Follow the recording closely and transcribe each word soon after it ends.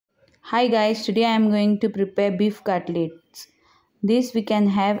Hi guys, today I am going to prepare beef cutlets. This we can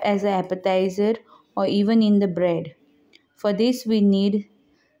have as an appetizer or even in the bread. For this we need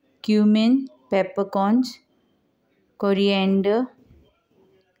cumin, peppercorns, coriander,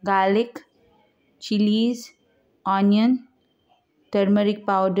 garlic, chillies, onion, turmeric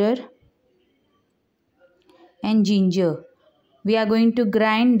powder and ginger. We are going to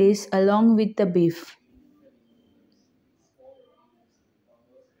grind this along with the beef.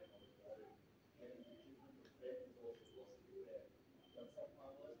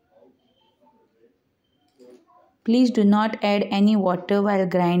 Please do not add any water while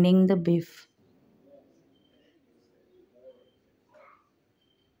grinding the beef.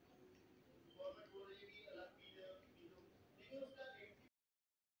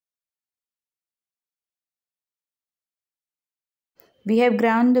 We have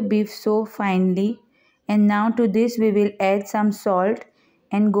ground the beef so finely, and now to this we will add some salt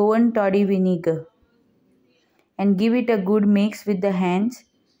and Goan toddy vinegar and give it a good mix with the hands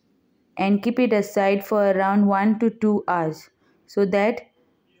and keep it aside for around 1 to 2 hours so that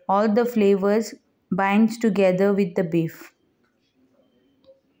all the flavors binds together with the beef.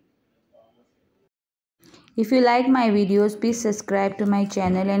 If you like my videos, please subscribe to my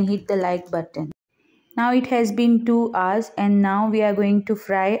channel and hit the like button. Now it has been 2 hours and now we are going to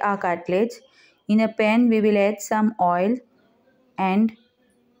fry our cutlets. In a pan we will add some oil and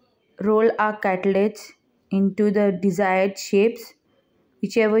roll our cutlets into the desired shapes,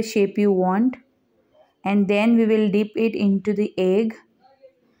 whichever shape you want, and then we will dip it into the egg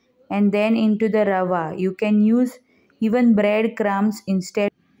and then into the rava. You can use even bread crumbs instead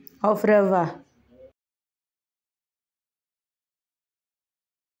of rava.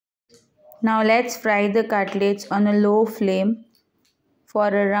 Now let's fry the cutlets on a low flame for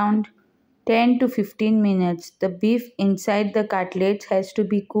around 10 to 15 minutes. The beef inside the cutlets has to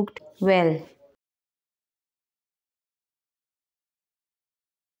be cooked well.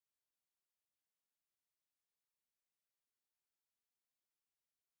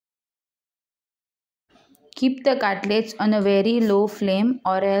 Keep the cutlets on a very low flame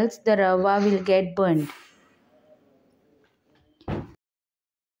or else the rava will get burnt.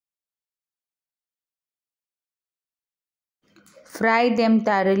 Fry them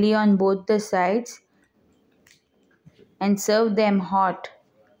thoroughly on both the sides and serve them hot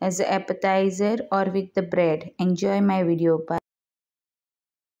as an appetizer or with the bread. Enjoy my video. Bye.